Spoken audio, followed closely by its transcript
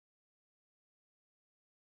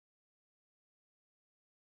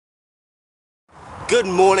Good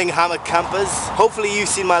morning, Hammock campers. Hopefully you've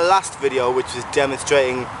seen my last video, which was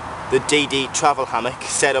demonstrating the DD travel hammock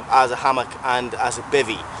set up as a hammock and as a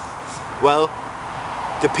bivvy. Well,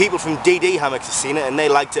 the people from DD Hammocks have seen it and they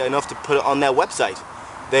liked it enough to put it on their website.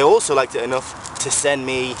 They also liked it enough to send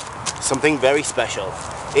me something very special.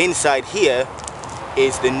 Inside here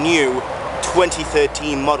is the new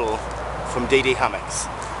 2013 model from DD Hammocks.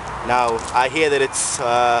 Now, I hear that it's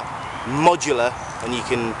modular and you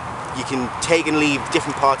can take and leave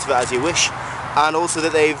different parts of it as you wish, and also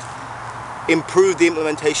that they've improved the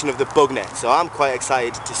implementation of the bug net. So I'm quite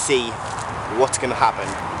excited to see what's going to happen.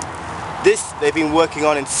 This they've been working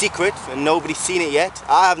on in secret and nobody's seen it yet.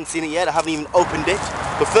 I haven't seen it yet, I haven't even opened it.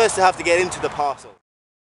 But first I have to get into the parcel.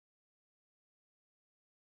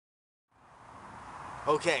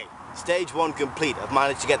 Okay, stage one complete. I've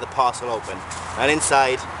managed to get the parcel open. And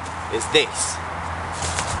inside is this.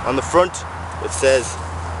 On the front it says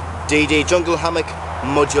DD Jungle Hammock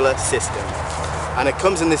Modular System. And it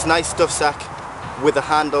comes in this nice stuff sack with a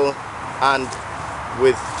handle and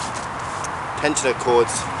with tensioner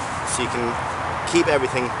cords so you can keep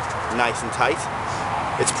everything nice and tight.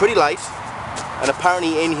 It's pretty light, and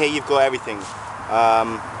apparently in here you've got everything.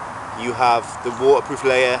 You have the waterproof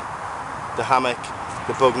layer, the hammock,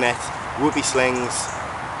 the bug net, whoopee slings,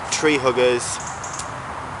 tree huggers,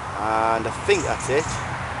 and I think that's it.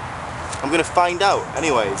 I'm going to find out.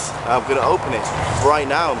 Anyways, I'm going to open it. Right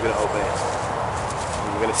now I'm going to open it.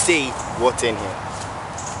 And we're going to see what's in here.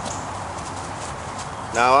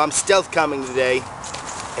 Now I'm stealth camping today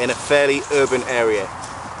in a fairly urban area.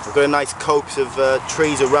 I've got a nice copse of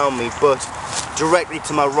trees around me, but directly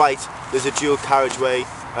to my right there's a dual carriageway,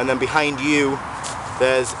 and then behind you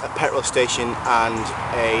there's a petrol station and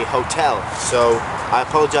a hotel. So I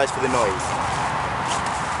apologise for the noise.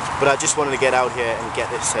 But I just wanted to get out here and get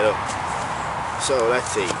this set up. So let's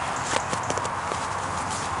see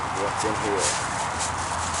what's in here.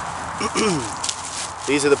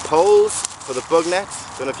 These are the poles for the bug net.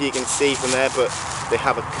 Don't know if you can see from there, but they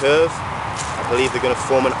have a curve. I believe they're going to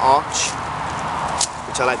form an arch,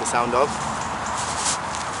 which I like the sound of.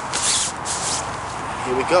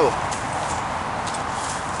 Here we go.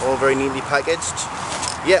 All very neatly packaged.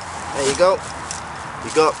 Yep, there you go. You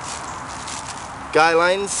got guy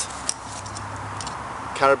lines,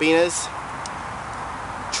 carabiners,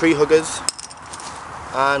 tree huggers,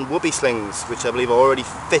 and whoopee slings, which I believe are already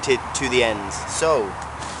fitted to the ends. So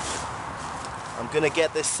I'm gonna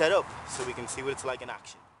get this set up so we can see what it's like in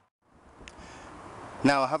action.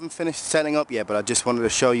 Now I haven't finished setting up yet, but I just wanted to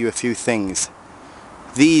show you a few things.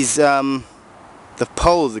 These the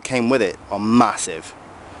poles that came with it are massive.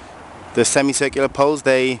 The semicircular poles,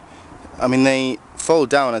 they fold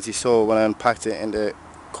down, as you saw when I unpacked it, into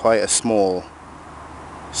quite a small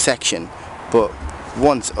section, but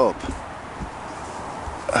once up,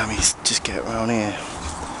 let me just get around here.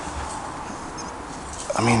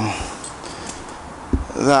 I mean,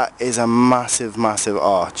 that is a massive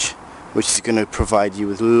arch, which is going to provide you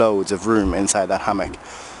with loads of room inside that hammock.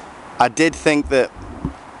 I did think that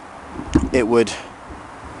it would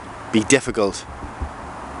be difficult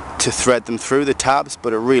to thread them through the tabs,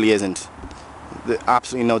 but it really isn't. There's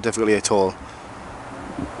absolutely no difficulty at all.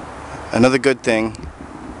 Another good thing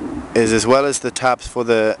is, as well as the tabs for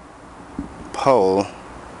the pole,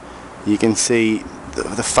 you can see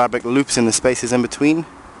the fabric loops in the spaces in between.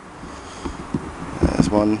 There's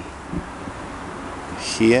one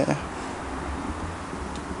here,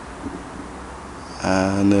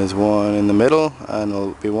 and there's one in the middle, and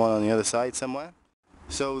there'll be one on the other side somewhere.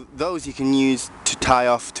 So those you can use to tie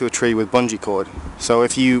off to a tree with bungee cord. So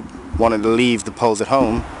if you wanted to leave the poles at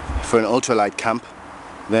home for an ultralight camp,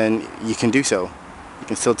 then you can do so. You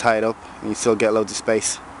can still tie it up and you still get loads of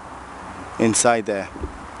space inside there.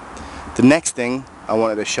 The next thing I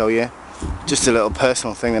wanted to show you, just a little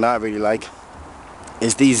personal thing that I really like,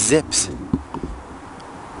 is these zips.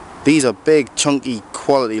 These are big, chunky,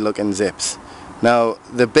 quality looking zips. Now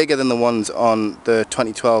they're bigger than the ones on the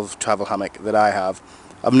 2012 travel hammock that I have.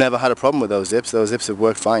 I've never had a problem with those zips. Those zips have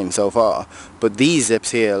worked fine so far. But these zips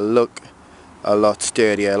here look a lot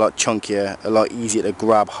sturdier, a lot chunkier, a lot easier to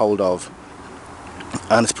grab hold of.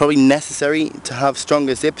 And it's probably necessary to have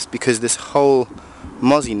stronger zips because this whole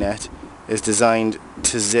mozzie net is designed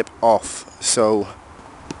to zip off. So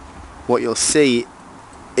what you'll see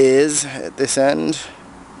is at this end,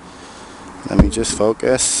 let me just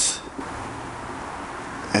focus,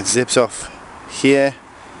 it zips off here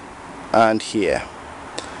and here.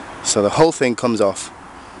 So the whole thing comes off,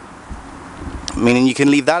 meaning you can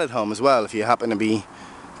leave that at home as well if you happen to be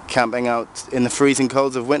camping out in the freezing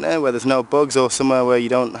colds of winter where there's no bugs, or somewhere where you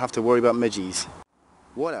don't have to worry about midges.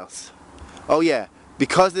 What else? Oh yeah,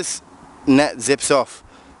 because this net zips off,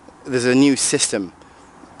 there's a new system.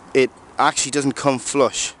 It actually doesn't come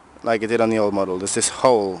flush like it did on the old model. There's this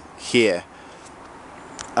hole here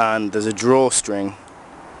and there's a drawstring,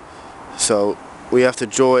 so we have to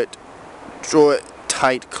draw it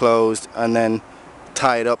tight closed and then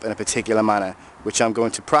tie it up in a particular manner, which I'm going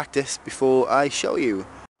to practice before I show you.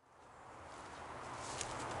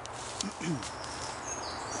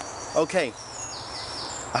 Okay,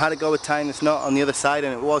 I had to go with tying this knot on the other side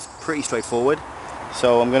and it was pretty straightforward,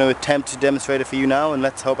 so I'm going to attempt to demonstrate it for you now, and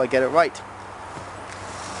let's hope I get it right.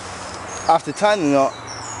 After tying the knot,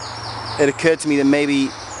 it occurred to me that maybe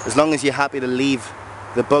as long as you're happy to leave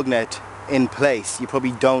the bug net in place, you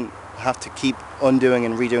probably don't have to keep undoing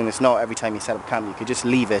and redoing this knot every time you set up camp. You could just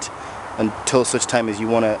leave it until such time as you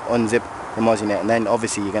want to unzip the mozzie net, and then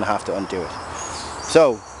obviously you're going to have to undo it.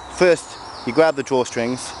 So first you grab the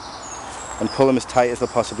drawstrings and pull them as tight as they'll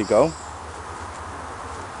possibly go.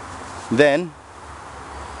 Then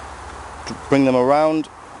bring them around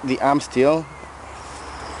the arm steel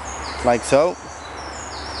like so,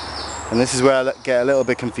 and this is where I get a little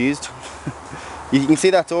bit confused. You can see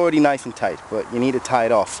that's already nice and tight, but you need to tie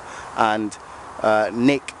it off, and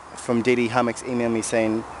Nick from DD Hammocks emailed me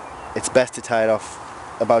saying it's best to tie it off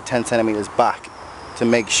about 10 centimeters back to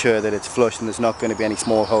make sure that it's flush and there's not going to be any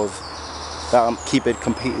small holes. That'll keep it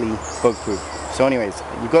completely bug proof. So anyways,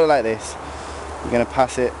 you've got it like this. You're going to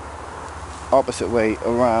pass it opposite way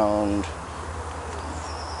around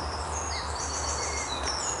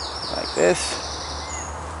like this,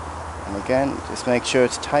 and again just make sure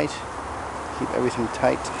it's tight, keep everything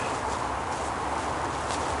tight.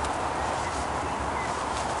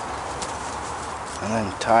 And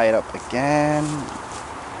then tie it up again.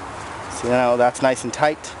 See, now that's nice and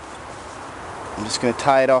tight. I'm just going to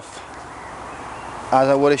tie it off as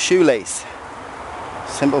I would a shoelace.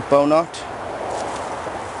 Simple bow knot.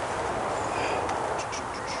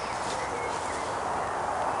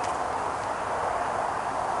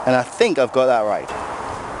 And I think I've got that right.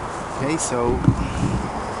 Okay, so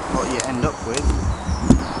what you end up with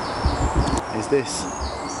is this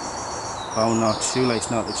bow knot, shoelace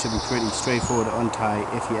knot that should be pretty straightforward to untie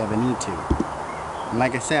if you ever need to. And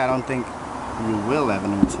like I say, I don't think you will ever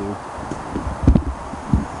need to,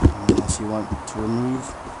 unless you want to remove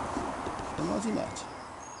the mozzie net.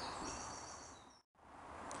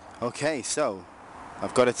 Okay, so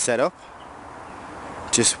I've got it set up.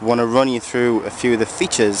 Just want to run you through a few of the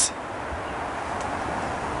features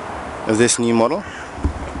of this new model.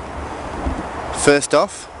 First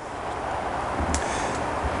off,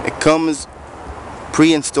 it comes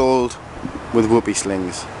pre-installed with whoopee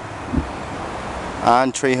slings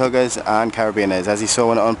and tree huggers and carabiners. As you saw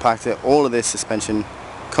when I unpacked it, all of this suspension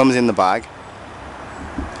comes in the bag,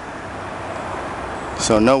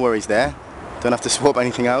 so no worries there, don't have to swap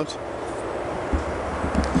anything out.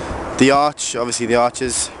 The arch, obviously the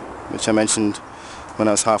arches, which I mentioned when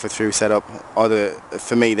I was halfway through setup, are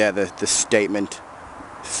for me they're the statement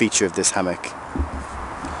feature of this hammock.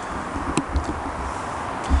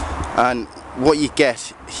 And what you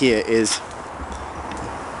get here is,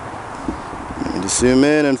 let me just zoom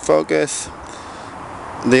in and focus,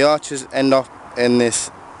 the arches end up in this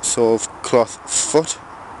sort of cloth foot,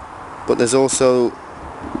 but there's also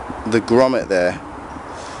the grommet there.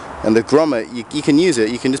 And the grommet, you can use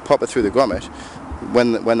it, you can just pop it through the grommet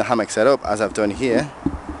when the hammock's set up, as I've done here,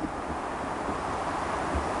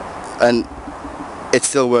 and it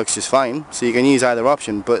still works just fine. So you can use either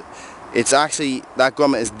option, but it's actually, that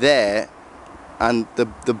grommet is there, and the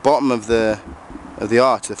bottom of the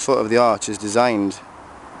arch, the foot of the arch, is designed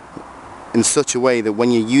in such a way that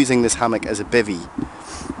when you're using this hammock as a bivvy,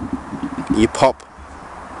 you pop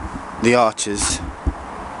the arches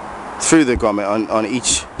through the grommet on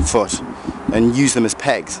each foot and use them as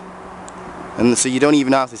pegs, and so you don't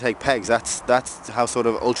even have to take pegs. That's how sort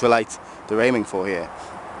of ultralight they're aiming for here.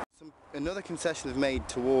 Another concession they've made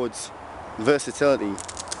towards versatility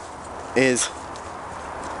is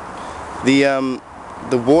the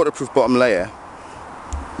waterproof bottom layer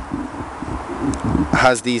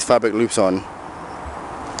has these fabric loops on,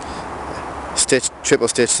 triple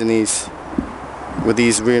stitched in these with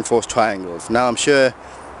these reinforced triangles. Now I'm sure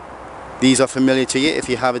these are familiar to you if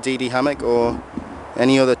you have a DD hammock or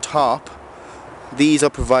any other tarp. These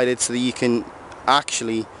are provided so that you can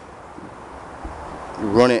actually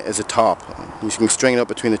run it as a tarp. You can string it up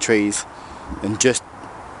between the trees and just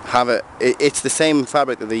have it. It's the same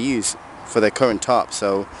fabric that they use for their current tarp,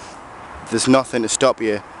 so there's nothing to stop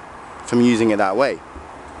you from using it that way.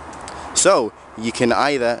 So you can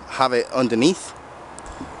either have it underneath,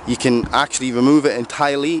 you can actually remove it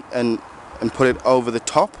entirely and put it over the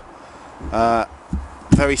top,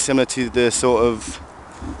 very similar to the sort of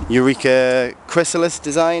Eureka Chrysalis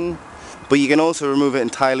design, but you can also remove it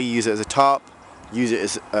entirely, use it as a tarp, use it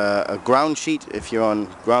as a ground sheet if you're on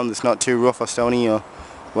ground that's not too rough or stony or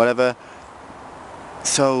whatever.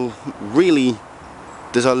 So really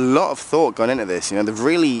there's a lot of thought gone into this. You know, they've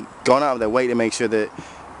really gone out of their way to make sure that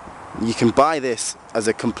you can buy this as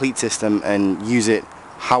a complete system and use it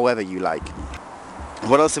however you like.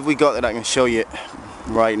 What else have we got that I can show you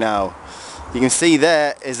right now? You can see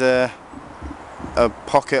there is a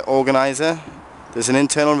pocket organizer. There's an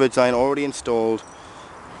internal ridgeline already installed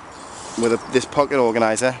with this pocket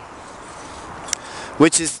organizer,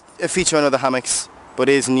 which is a feature on other hammocks but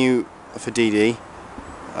is new for DD.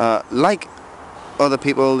 Like other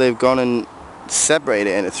people, they've gone and separated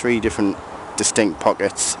it into 3 different distinct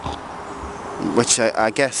pockets, which I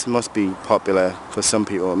guess must be popular for some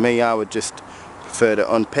people. Me, I would just prefer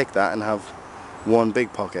to unpick that and have one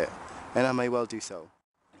big pocket, and I may well do so.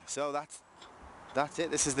 So that's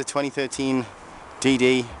it. This is the 2013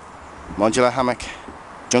 DD modular hammock,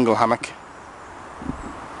 jungle hammock,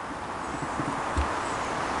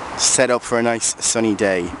 set up for a nice sunny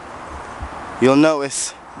day. You'll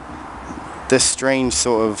notice this strange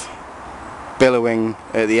sort of billowing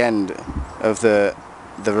at the end of the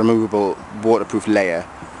removable waterproof layer.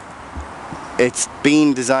 It's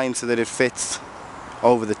been designed so that it fits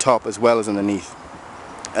over the top as well as underneath,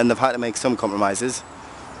 and they've had to make some compromises,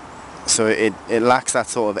 so it lacks that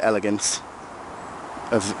sort of elegance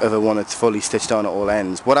of a one that's fully stitched on at all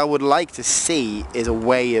ends. What I would like to see is a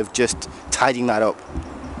way of just tidying that up.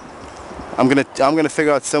 I'm gonna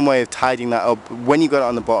figure out some way of tidying that up when you got it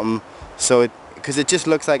on the bottom, so because it just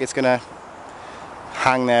looks like it's gonna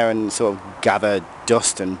hang there and sort of gather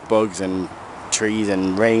dust and bugs and trees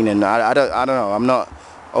and rain, and I don't know. I'm not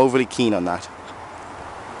overly keen on that.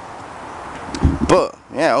 But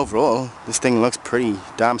yeah, overall this thing looks pretty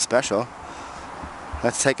damn special.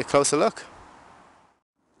 Let's take a closer look.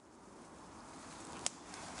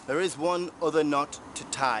 There is one other knot to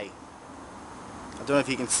tie. I don't know if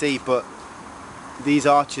you can see, but these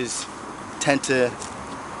arches tend to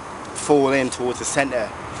fall in towards the centre,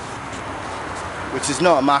 which is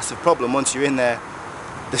not a massive problem. Once you're in there,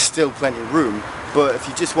 there's still plenty of room, but if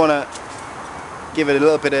you just want to give it a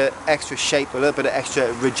little bit of extra shape, a little bit of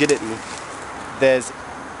extra rigidity, there's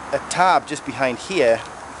a tab just behind here,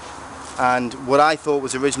 and what I thought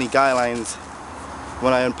was originally guy lines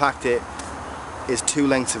when I unpacked it is 2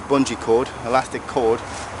 lengths of bungee cord, elastic cord.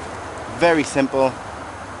 Very simple.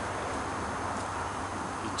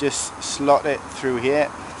 You just slot it through here,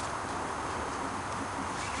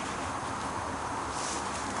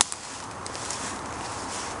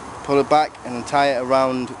 pull it back and then tie it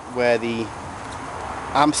around where the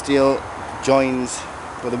amp steel joins,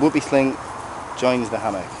 where the whoopee sling joins the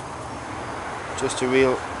hammock. Just a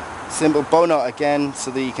real simple bow knot again, so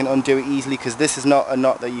that you can undo it easily, because this is not a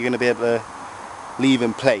knot that you're going to be able to leave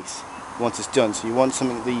in place once it's done. So you want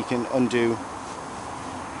something that you can undo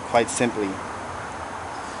quite simply.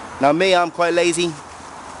 Now me, I'm quite lazy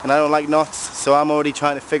and I don't like knots, so I'm already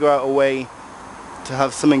trying to figure out a way to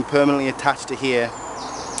have something permanently attached to here.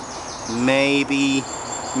 Maybe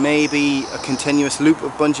a continuous loop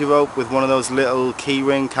of bungee rope with one of those little key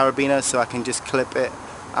ring carabiners, so I can just clip it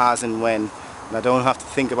as and when, and I don't have to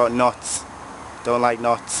think about knots. Don't like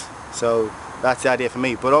knots, so that's the idea for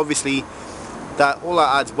me. But obviously all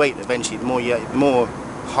that adds weight eventually. The more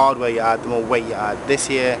hardware you add, the more weight you add. This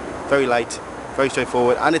here, very light, very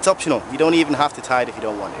straightforward, and it's optional. You don't even have to tie it if you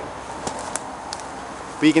don't want to.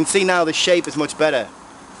 But you can see now the shape is much better,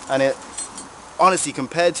 and it honestly,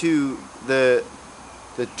 compared to the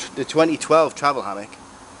 2012 travel hammock,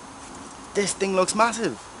 this thing looks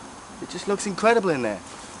massive. It just looks incredible in there.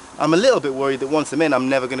 I'm a little bit worried that once I'm in, I'm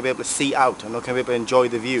never going to be able to see out. I'm not going to be able to enjoy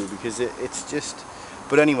the view, because it's just...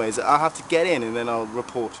 But anyways, I'll have to get in and then I'll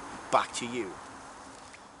report back to you.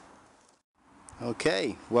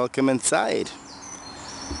 Okay, welcome inside.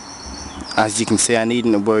 As you can see, I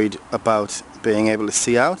needn't have worried about being able to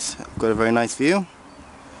see out. I've got a very nice view.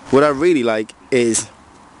 What I really like is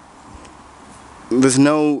there's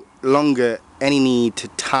no longer any need to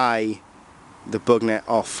tie the bug net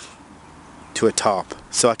off to a tarp.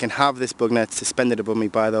 So I can have this bug net suspended above me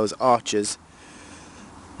by those arches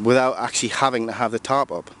without actually having to have the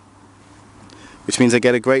tarp up, which means I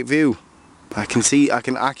get a great view. I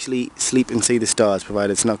can actually sleep and see the stars,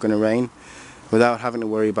 provided it's not going to rain, without having to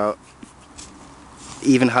worry about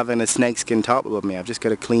even having a snakeskin tarp above me. I've just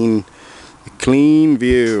got a clean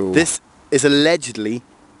view. This is allegedly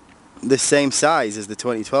the same size as the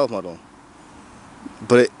 2012 model,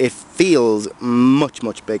 but it feels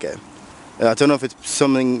much bigger. I don't know if it's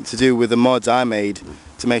something to do with the mods I made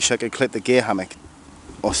to make sure I could clip the gear hammock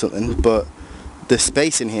or something, but the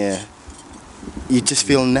space in here, you just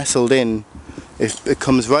feel nestled in. It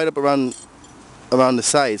comes right up around the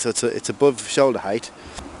side, so it's above shoulder height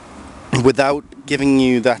without giving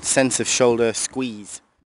you that sense of shoulder squeeze.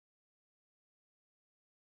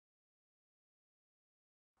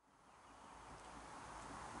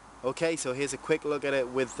 Okay, so here's a quick look at it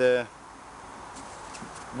with the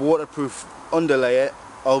waterproof underlayer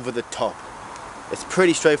over the top. It's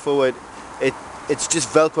pretty straightforward. It's just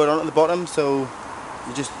velcroed on at the bottom, so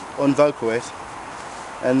you just unvelcro it,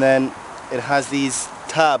 and then it has these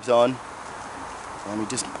tabs on. Let me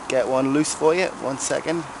just get one loose for you, 1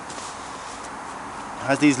 second. It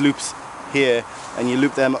has these loops here, and you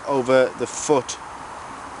loop them over the foot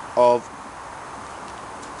of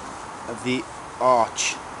the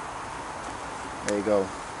arch. There you go.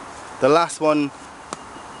 The last one,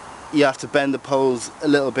 you have to bend the poles a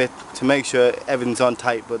little bit to make sure everything's on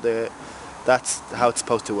tight, but that's how it's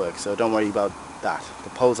supposed to work, so don't worry about that. The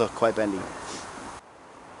poles are quite bendy.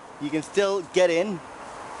 You can still get in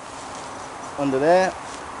under there,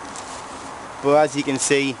 but as you can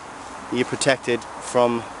see, you're protected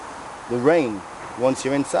from the rain once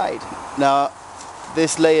you're inside. Now,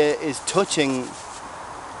 this layer is touching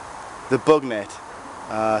the bug net,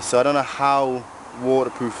 so I don't know how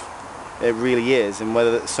waterproof it really is, and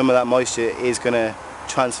whether some of that moisture is going to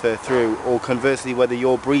transfer through, or conversely whether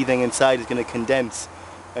your breathing inside is going to condense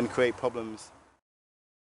and create problems.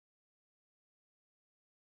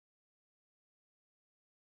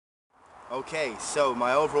 Okay, so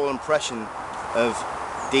my overall impression of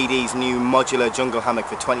DD's new modular jungle hammock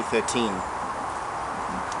for 2013.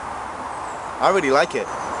 I really like it.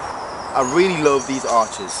 I really love these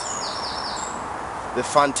arches. They're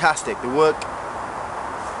fantastic. The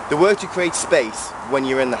work to create space when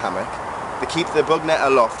you're in the hammock. They keep the bug net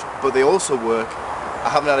aloft, but they also work. I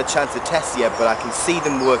haven't had a chance to test yet, but I can see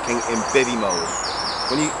them working in bivvy mode.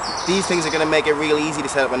 These things are going to make it real easy to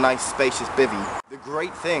set up a nice spacious bivvy. The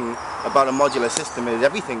great thing about a modular system is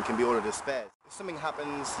everything can be ordered as spares. If something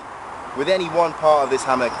happens with any one part of this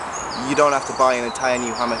hammock, you don't have to buy an entire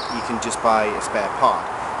new hammock, you can just buy a spare part.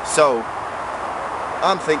 So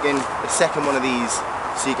I'm thinking a second one of these,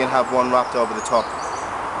 so you can have one wrapped over the top.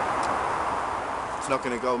 It's not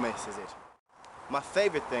going to go miss, is it? My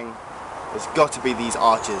favourite thing has got to be these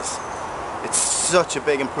arches. It's such a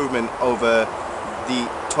big improvement over the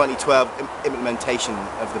 2012 implementation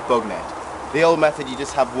of the bug net. The old method, you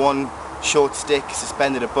just have one short stick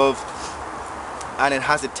suspended above, and it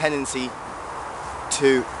has a tendency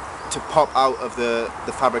to pop out of the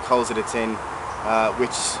fabric holes that it's in,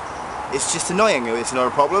 which is just annoying. It's not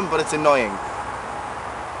a problem, but it's annoying.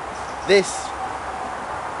 This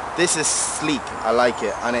is sleek. I like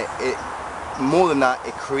it, and it more than that,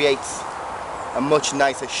 it creates a much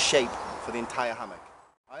nicer shape for the entire hammock.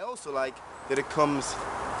 I also like that it comes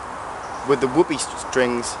with the whoopee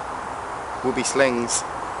slings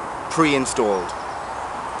pre-installed.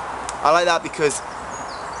 I like that because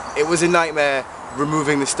it was a nightmare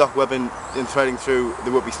removing the stock webbing and threading through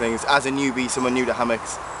the whoopee slings. As a newbie, someone new to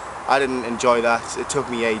hammocks, I didn't enjoy that. It took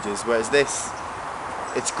me ages, whereas this,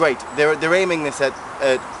 it's great. They're aiming this at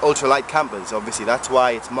ultralight campers, obviously. That's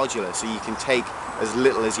why it's modular, so you can take as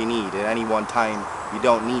little as you need at any one time. You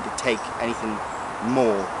don't need to take anything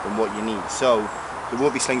more than what you need. So the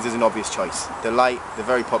whoopee slings is an obvious choice. They're light, they're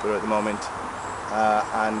very popular at the moment,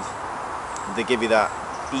 and they give you that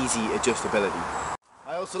easy adjustability.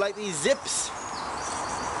 I also like these zips.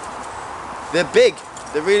 They're big,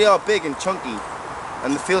 they really are big and chunky,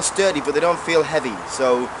 and they feel sturdy, but they don't feel heavy.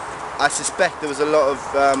 So I suspect there was a lot of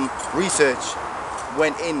research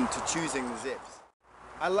went into choosing the zips.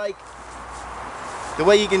 I like the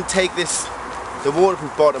way you can take the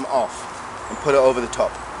waterproof bottom off and put it over the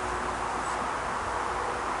top.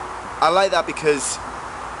 I like that because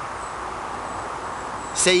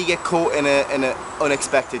say you get caught in an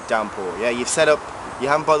unexpected downpour. Yeah, you've set up, you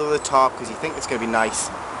haven't bothered with the top because you think it's going to be nice,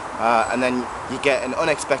 and then you get an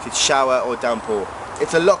unexpected shower or downpour.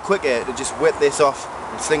 It's a lot quicker to just whip this off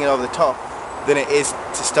and sling it over the top than it is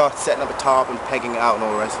to start setting up a tarp and pegging it out and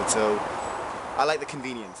all the rest of it. So I like the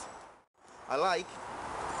convenience. I like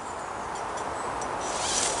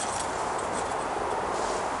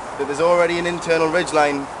that there's already an internal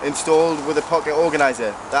ridgeline installed with a pocket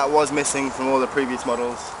organizer. That was missing from all the previous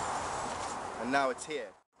models, and now it's here.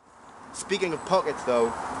 Speaking of pockets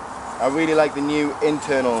though, I really like the new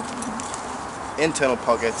internal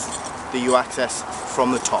pockets that you access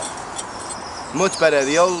from the top. Much better.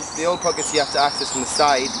 The old pockets you have to access from the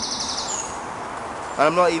side, and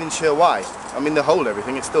I'm not even sure why. I mean, they hold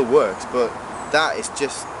everything, it still works, but that is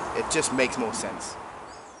just, it just makes more sense.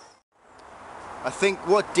 I think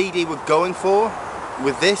what DD were going for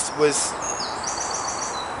with this was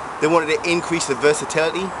they wanted to increase the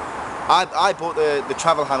versatility. I bought the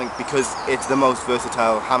travel hammock because it's the most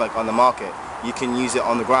versatile hammock on the market. You can use it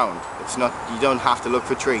on the ground. It's not, you don't have to look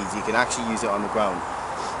for trees, you can actually use it on the ground.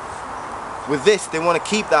 With this, they want to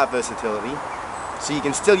keep that versatility, so you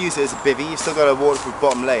can still use it as a bivvy, you've still got a waterproof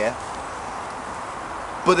bottom layer,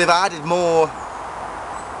 but they've added more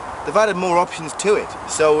options to it.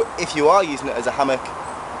 So if you are using it as a hammock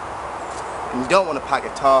and you don't want to pack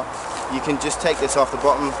a top, you can just take this off the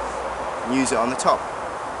bottom and use it on the top.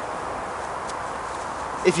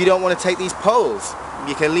 If you don't want to take these poles,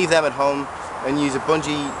 you can leave them at home and use a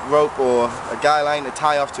bungee rope or a guy line to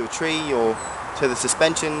tie off to a tree or to the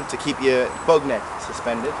suspension to keep your bug net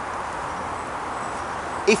suspended.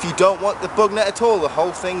 If you don't want the bug net at all, the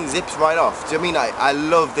whole thing zips right off. Do you know what I mean? I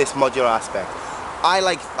love this modular aspect. I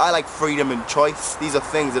like freedom and choice. These are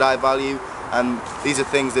things that I value, and these are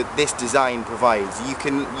things that this design provides. You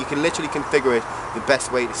can literally configure it the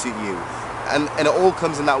best way to suit you. And it all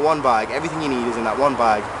comes in that one bag. Everything you need is in that one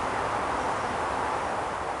bag.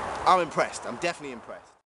 I'm impressed. I'm definitely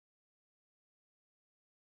impressed.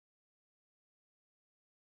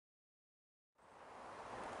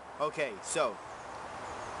 Okay, so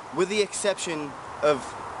with the exception of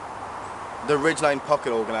the Ridgeline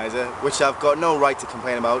pocket organizer, which I've got no right to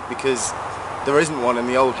complain about because there isn't one in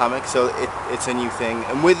the old hammock, so it's a new thing,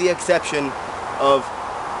 and with the exception of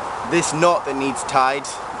this knot that needs tied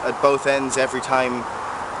at both ends every time,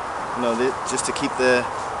 you know, just to keep the,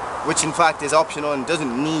 which in fact is optional and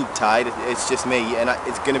doesn't need tied, it's just me, and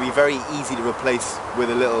it's going to be very easy to replace with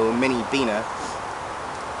a little mini beaner.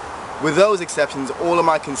 With those exceptions, all of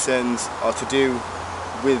my concerns are to do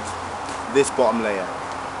with this bottom layer.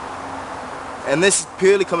 And this is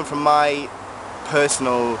purely coming from my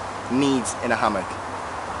personal needs in a hammock.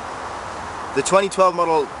 The 2012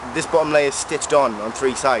 model, this bottom layer is stitched on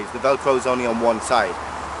 3 sides. The Velcro is only on one side.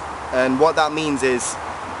 And what that means is,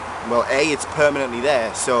 well, A, it's permanently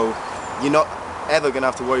there, so you're not ever going to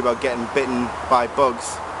have to worry about getting bitten by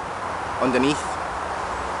bugs underneath,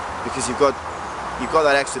 because you've got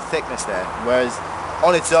that extra thickness there. Whereas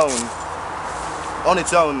on its own,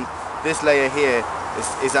 this layer here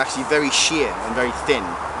is actually very sheer and very thin.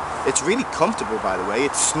 It's really comfortable, by the way.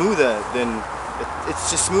 It's smoother than, it's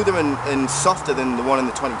just smoother and softer than the one in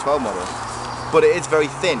the 2012 model, but it is very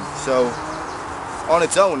thin. So on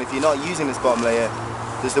its own, if you're not using this bottom layer,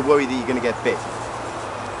 there's the worry that you're going to get bit.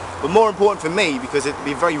 But more important for me, because it'd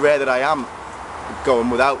be very rare that I am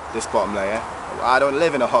going without this bottom layer. I don't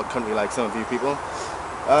live in a hot country like some of you people.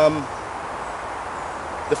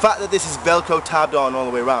 The fact that this is Velcro tabbed on all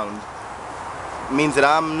the way around means that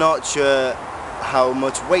I'm not sure how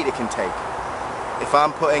much weight it can take. If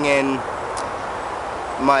I'm putting in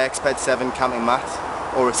my Exped 7 camping mat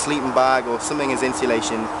or a sleeping bag or something as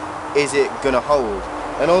insulation, is it going to hold?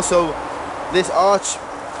 And also, this arch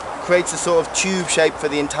creates a sort of tube shape for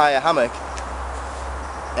the entire hammock,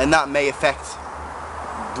 and that may affect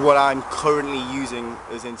what I'm currently using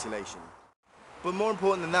as insulation. But more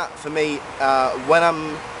important than that for me, when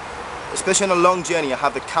I'm, especially on a long journey, I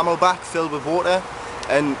have the camelback filled with water,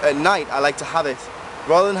 and at night I like to have it,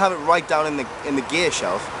 rather than have it right down in the gear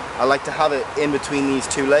shelf, I like to have it in between these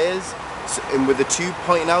 2 layers, and with the tube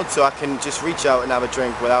pointing out, so I can just reach out and have a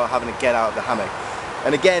drink without having to get out of the hammock.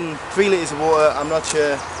 And again, 3 litres of water, I'm not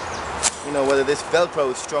sure, you know, whether this Velcro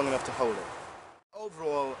is strong enough to hold it.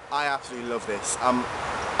 Overall, I absolutely love this.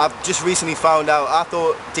 I've just recently found out, I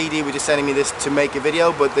thought DD were just sending me this to make a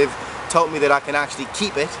video, but they've told me that I can actually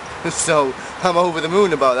keep it, so I'm over the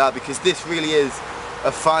moon about that, because this really is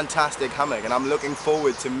a fantastic hammock and I'm looking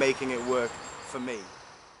forward to making it work for me.